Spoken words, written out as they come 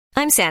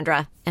I'm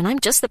Sandra, and I'm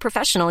just the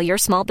professional your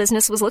small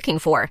business was looking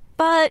for.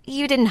 But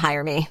you didn't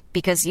hire me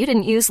because you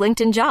didn't use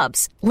LinkedIn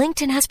Jobs.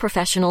 LinkedIn has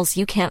professionals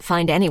you can't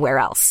find anywhere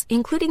else,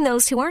 including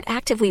those who aren't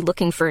actively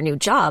looking for a new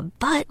job,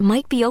 but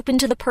might be open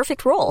to the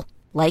perfect role,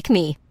 like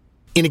me.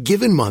 In a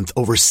given month,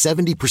 over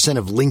 70%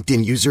 of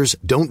LinkedIn users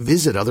don't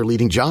visit other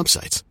leading job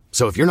sites.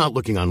 So if you're not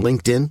looking on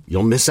LinkedIn,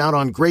 you'll miss out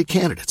on great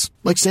candidates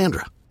like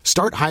Sandra.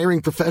 Start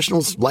hiring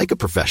professionals like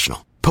a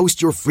professional.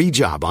 Post your free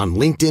job on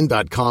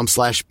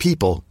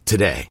linkedin.com/people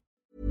today.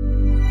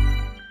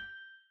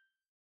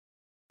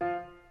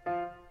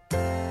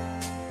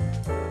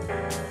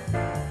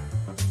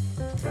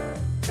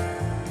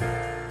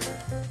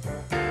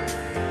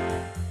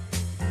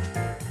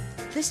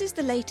 This is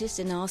the latest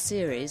in our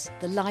series,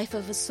 The Life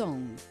of a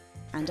Song,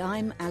 and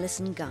I'm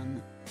Alison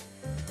Gunn.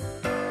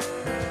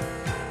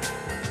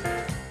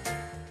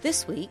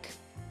 This week,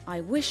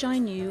 I wish I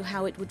knew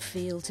how it would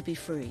feel to be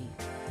free.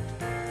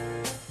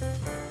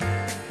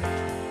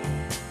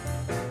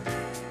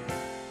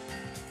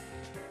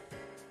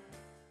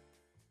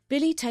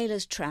 Billy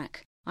Taylor's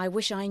track, I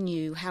Wish I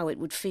Knew How It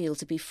Would Feel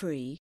to Be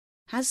Free,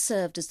 has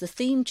served as the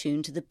theme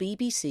tune to the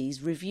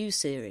BBC's review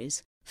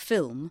series,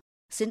 Film,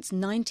 since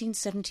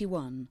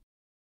 1971.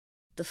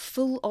 The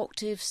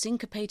full-octave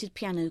syncopated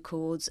piano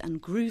chords and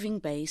grooving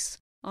bass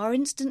are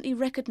instantly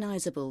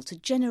recognisable to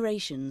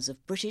generations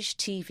of British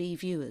TV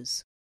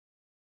viewers.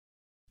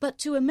 But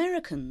to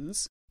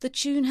Americans, the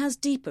tune has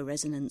deeper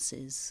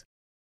resonances.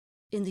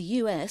 In the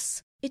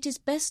US, it is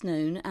best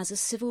known as a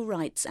civil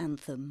rights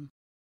anthem.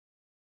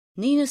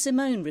 Nina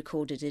Simone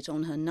recorded it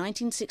on her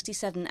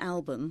 1967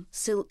 album,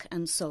 Silk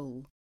and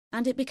Soul,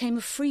 and it became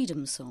a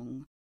freedom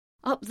song,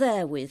 up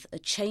there with A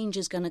Change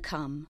Is Gonna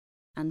Come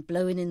and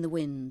Blowin' in the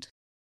Wind.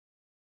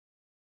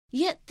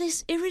 Yet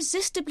this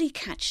irresistibly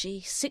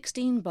catchy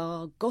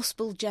 16-bar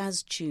gospel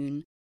jazz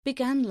tune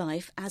began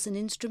life as an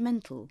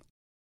instrumental.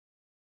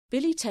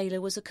 Billy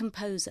Taylor was a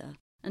composer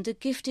and a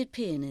gifted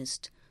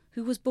pianist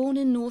who was born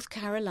in North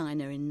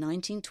Carolina in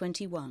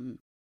 1921.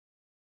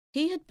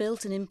 He had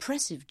built an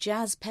impressive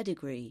jazz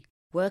pedigree,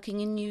 working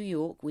in New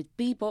York with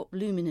bebop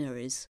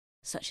luminaries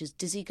such as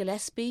Dizzy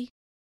Gillespie,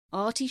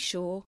 Artie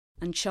Shaw,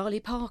 and Charlie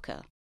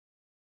Parker.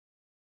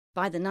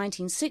 By the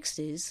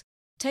 1960s,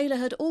 Taylor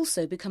had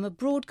also become a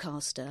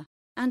broadcaster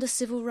and a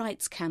civil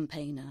rights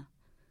campaigner,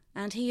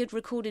 and he had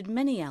recorded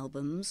many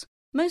albums,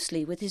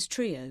 mostly with his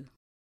trio.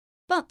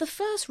 But the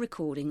first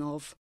recording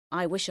of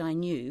I Wish I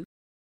Knew,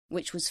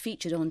 which was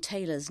featured on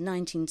Taylor's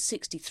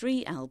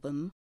 1963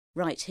 album,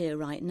 Right Here,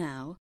 Right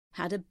Now,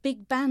 had a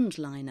big band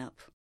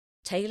lineup.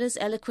 Taylor's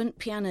eloquent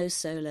piano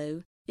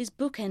solo is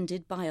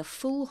bookended by a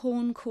full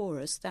horn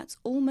chorus that's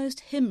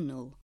almost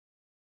hymnal.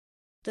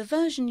 The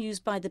version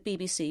used by the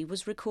BBC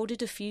was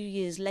recorded a few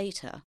years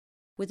later,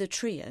 with a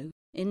trio,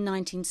 in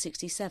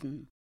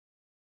 1967.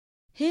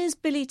 Here's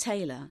Billy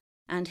Taylor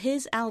and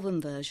his album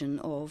version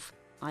of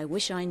I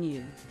Wish I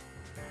Knew.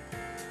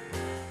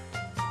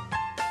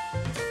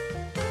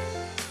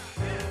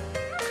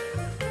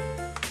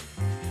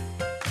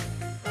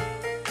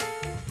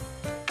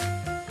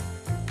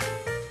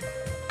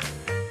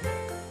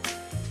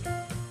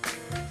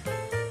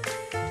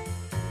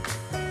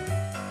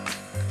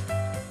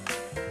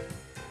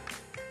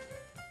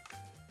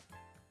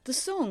 The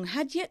song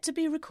had yet to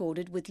be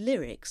recorded with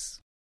lyrics.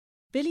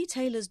 Billy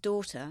Taylor's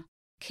daughter,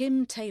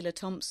 Kim Taylor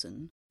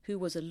Thompson, who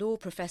was a law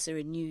professor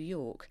in New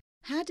York,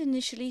 had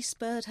initially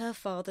spurred her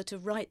father to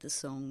write the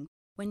song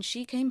when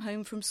she came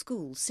home from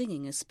school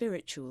singing a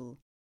spiritual.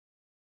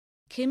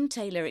 Kim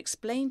Taylor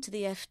explained to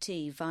the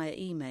FT via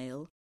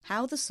email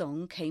how the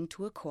song came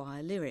to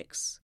acquire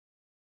lyrics.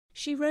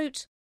 She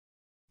wrote,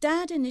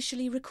 "Dad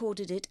initially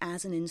recorded it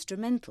as an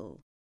instrumental,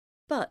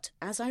 but,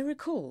 as I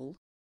recall,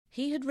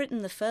 he had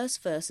written the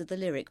first verse of the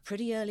lyric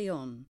pretty early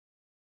on.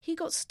 He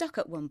got stuck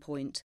at one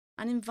point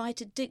and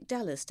invited Dick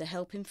Dallas to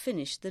help him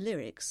finish the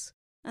lyrics,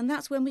 and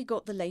that's when we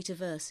got the later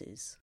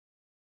verses.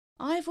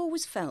 I've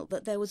always felt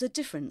that there was a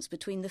difference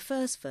between the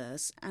first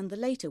verse and the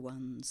later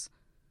ones.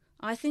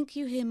 I think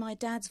you hear my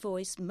dad's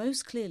voice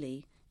most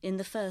clearly in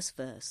the first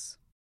verse."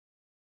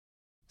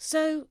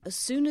 So, as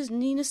soon as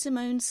Nina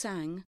Simone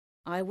sang,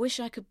 "I wish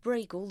I could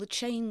break all the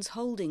chains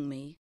holding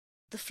me,"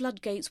 the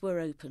floodgates were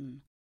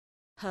open.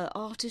 Her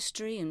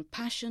artistry and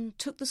passion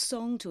took the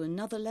song to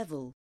another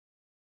level.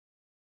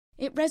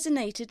 It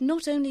resonated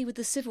not only with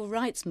the civil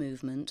rights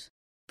movement,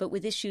 but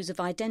with issues of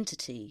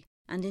identity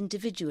and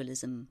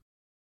individualism.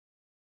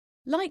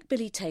 Like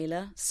Billy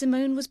Taylor,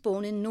 Simone was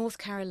born in North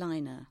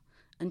Carolina,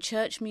 and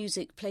church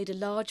music played a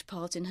large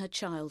part in her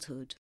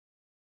childhood.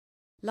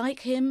 Like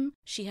him,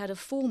 she had a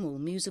formal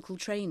musical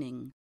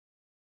training.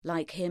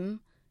 Like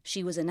him,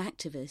 she was an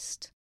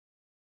activist.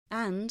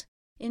 And,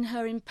 in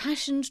her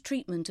impassioned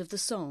treatment of the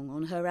song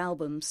on her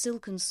album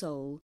Silk and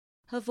Soul,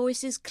 her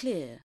voice is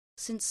clear,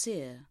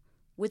 sincere,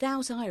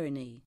 without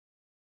irony.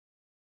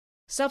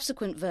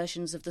 Subsequent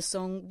versions of the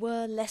song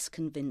were less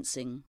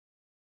convincing.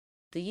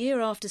 The year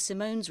after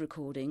Simone's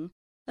recording,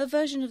 a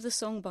version of the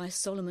song by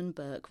Solomon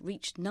Burke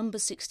reached number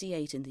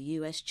 68 in the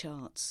US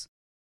charts.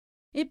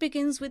 It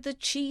begins with a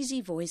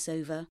cheesy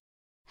voiceover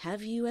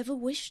Have you ever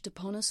wished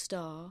upon a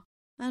star,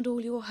 and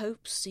all your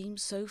hopes seem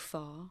so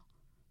far?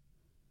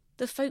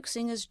 The folk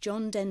singers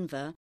John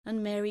Denver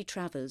and Mary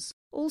Travers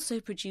also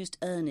produced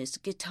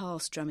earnest guitar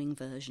strumming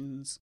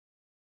versions.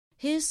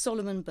 Here's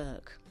Solomon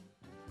Burke.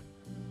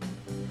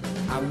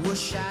 I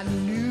wish I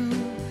knew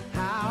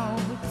how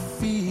it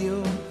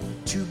feel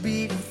to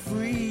be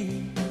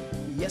free,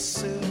 yes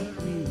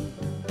sirree.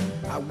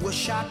 I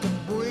wish I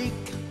could break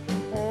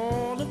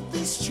all of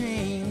these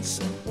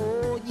chains,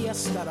 oh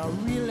yes, that are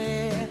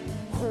really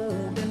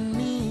holding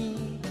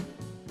me.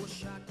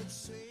 Wish I could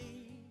say.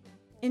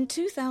 In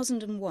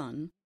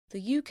 2001,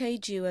 the UK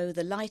duo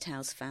The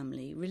Lighthouse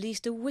Family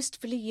released a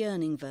wistfully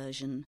yearning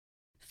version,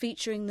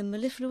 featuring the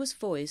mellifluous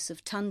voice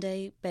of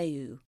Tunde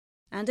Bayu,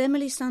 and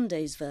Emily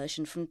Sunday's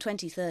version from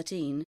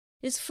 2013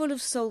 is full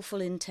of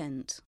soulful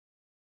intent.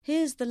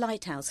 Here's The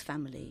Lighthouse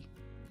Family.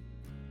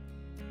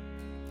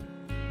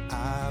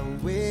 I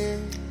wish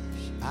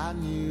I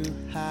knew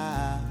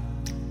how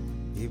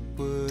it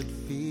would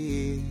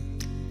feel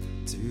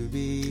to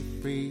be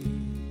free.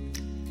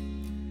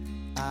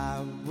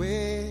 I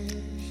wish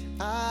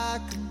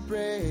I could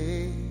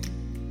break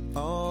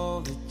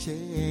all the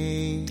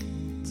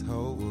chains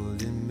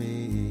holding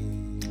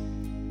me.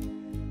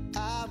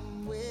 I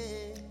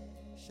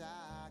wish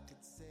I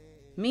could say.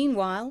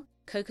 Meanwhile,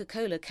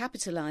 Coca-Cola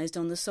capitalised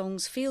on the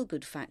song's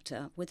feel-good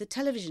factor with a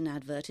television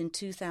advert in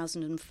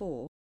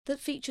 2004 that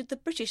featured the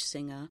British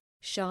singer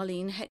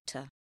Charlene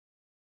Hector.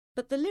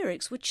 But the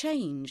lyrics were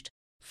changed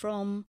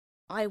from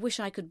 "I wish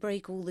I could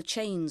break all the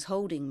chains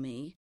holding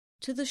me"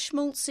 to the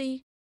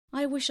schmaltzy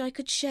 "I wish I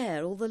could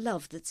share all the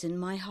love that's in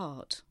my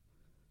heart."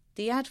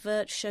 The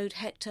advert showed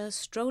Hector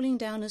strolling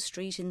down a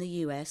street in the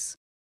US,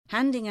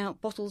 handing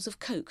out bottles of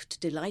Coke to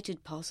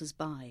delighted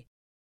passers-by.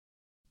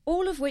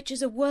 All of which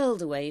is a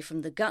world away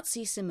from the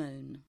gutsy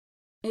Simone.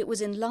 It was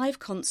in live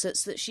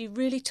concerts that she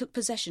really took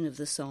possession of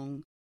the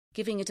song,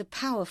 giving it a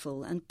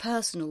powerful and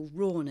personal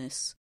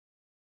rawness.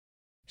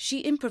 She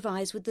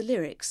improvised with the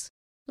lyrics,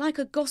 like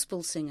a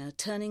gospel singer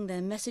turning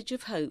their message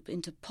of hope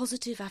into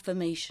positive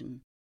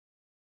affirmation.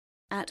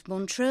 At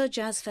Montreux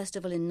Jazz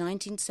Festival in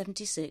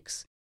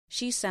 1976,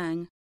 she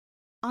sang,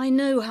 "I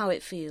know how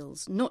it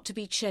feels not to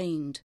be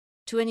chained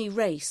to any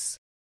race,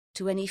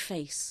 to any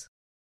face."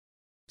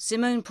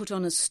 Simone put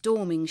on a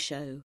storming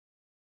show.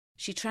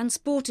 She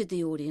transported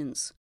the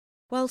audience,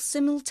 while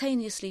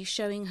simultaneously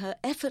showing her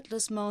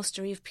effortless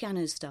mastery of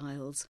piano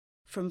styles,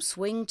 from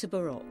swing to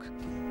baroque.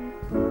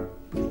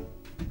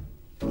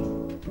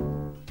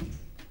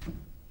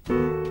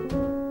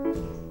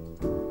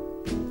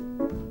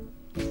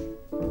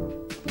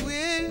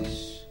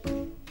 Wish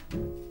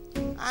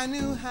I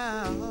knew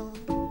how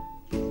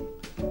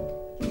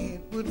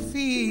it would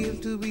feel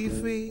to be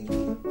free.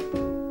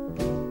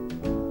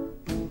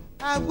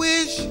 I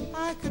wish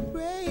I could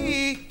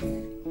break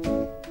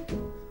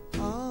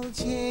all the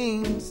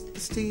chains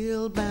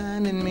still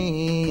binding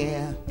me,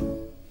 yeah.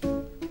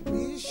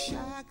 Wish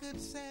I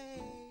could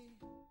say.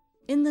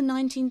 In the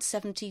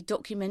 1970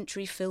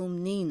 documentary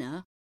film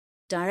Nina,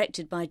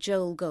 directed by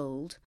Joel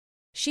Gold,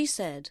 she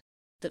said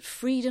that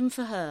freedom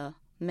for her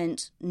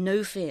meant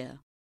no fear.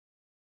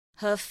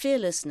 Her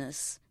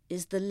fearlessness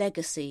is the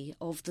legacy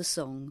of the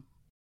song.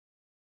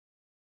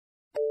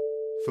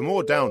 For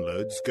more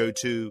downloads, go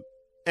to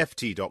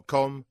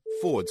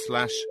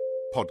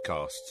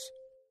ft.com/podcasts.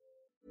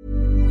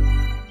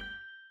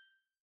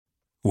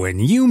 When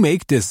you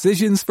make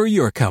decisions for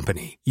your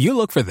company, you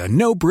look for the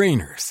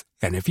no-brainers.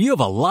 And if you have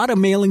a lot of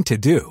mailing to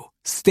do,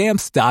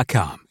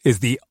 Stamps.com is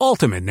the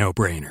ultimate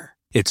no-brainer.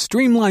 It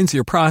streamlines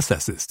your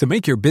processes to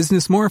make your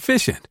business more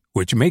efficient,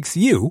 which makes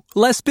you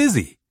less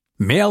busy.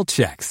 Mail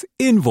checks,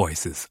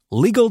 invoices,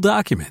 legal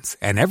documents,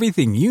 and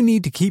everything you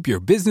need to keep your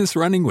business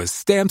running with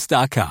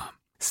Stamps.com.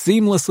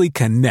 Seamlessly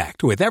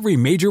connect with every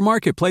major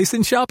marketplace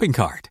and shopping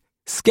cart.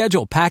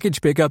 Schedule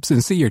package pickups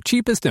and see your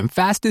cheapest and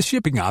fastest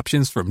shipping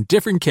options from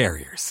different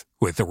carriers,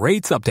 with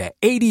rates up to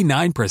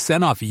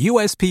 89% off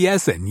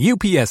USPS and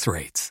UPS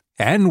rates.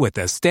 And with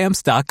the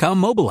Stamps.com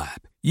mobile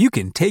app, you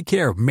can take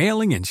care of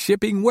mailing and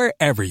shipping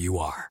wherever you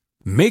are.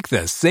 Make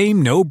the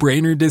same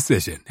no-brainer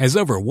decision as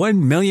over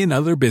 1 million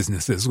other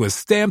businesses with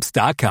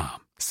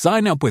Stamps.com.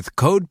 Sign up with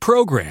code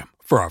PROGRAM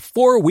for a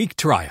 4-week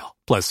trial,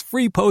 plus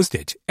free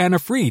postage and a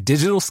free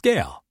digital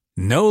scale.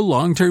 No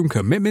long-term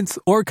commitments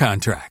or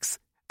contracts.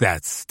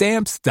 That's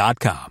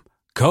Stamps.com.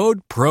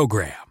 Code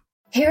PROGRAM.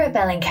 Here at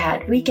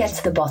Bellingcat, we get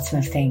to the bottom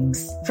of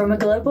things. From a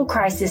global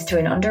crisis to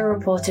an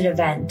underreported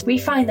event, we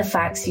find the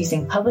facts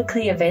using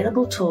publicly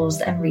available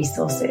tools and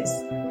resources,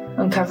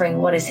 uncovering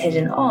what is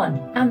hidden on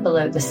and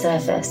below the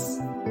surface.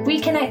 We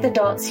connect the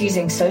dots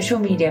using social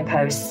media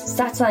posts,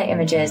 satellite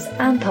images,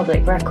 and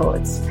public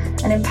records,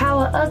 and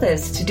empower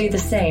others to do the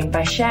same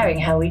by sharing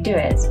how we do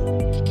it.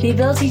 The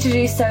ability to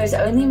do so is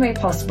only made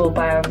possible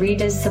by our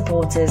readers,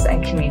 supporters,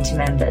 and community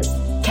members.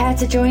 Care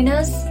to join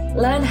us?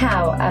 Learn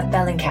how at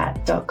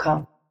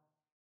bellingcat.com.